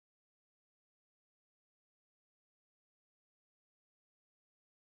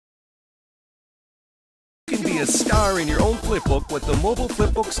a star in your own flipbook with the mobile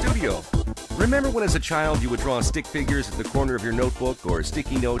Flipbook Studio. Remember when as a child you would draw stick figures at the corner of your notebook or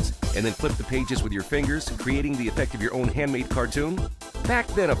sticky notes and then flip the pages with your fingers, creating the effect of your own handmade cartoon? Back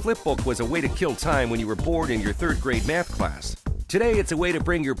then, a flipbook was a way to kill time when you were bored in your third grade math class. Today, it's a way to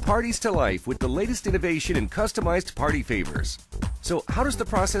bring your parties to life with the latest innovation in customized party favors. So how does the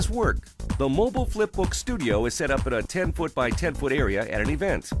process work? The mobile Flipbook Studio is set up in a 10-foot by 10-foot area at an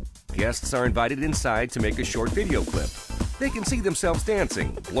event. Guests are invited inside to make a short video clip. They can see themselves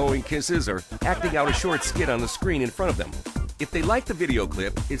dancing, blowing kisses, or acting out a short skit on the screen in front of them. If they like the video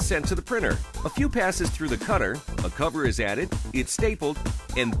clip, it's sent to the printer. A few passes through the cutter, a cover is added, it's stapled,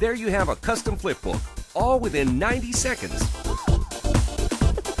 and there you have a custom flipbook, all within 90 seconds.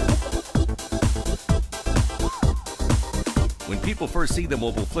 When people first see the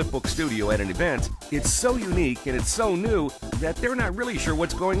mobile Flipbook Studio at an event, it's so unique and it's so new that they're not really sure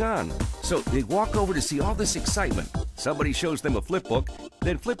what's going on. So they walk over to see all this excitement. Somebody shows them a flipbook,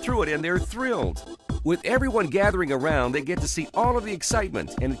 then flip through it and they're thrilled. With everyone gathering around, they get to see all of the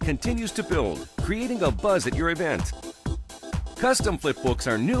excitement and it continues to build, creating a buzz at your event. Custom flipbooks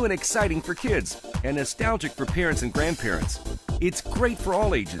are new and exciting for kids and nostalgic for parents and grandparents. It's great for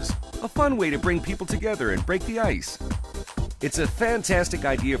all ages, a fun way to bring people together and break the ice. It's a fantastic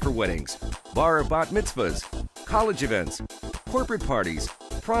idea for weddings, bar or bat mitzvahs, college events, corporate parties,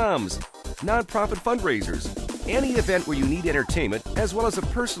 proms, nonprofit fundraisers, any event where you need entertainment as well as a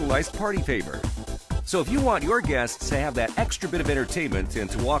personalized party favor. So if you want your guests to have that extra bit of entertainment and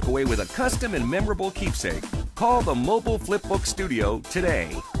to walk away with a custom and memorable keepsake, call the mobile Flipbook Studio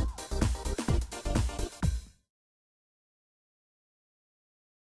today.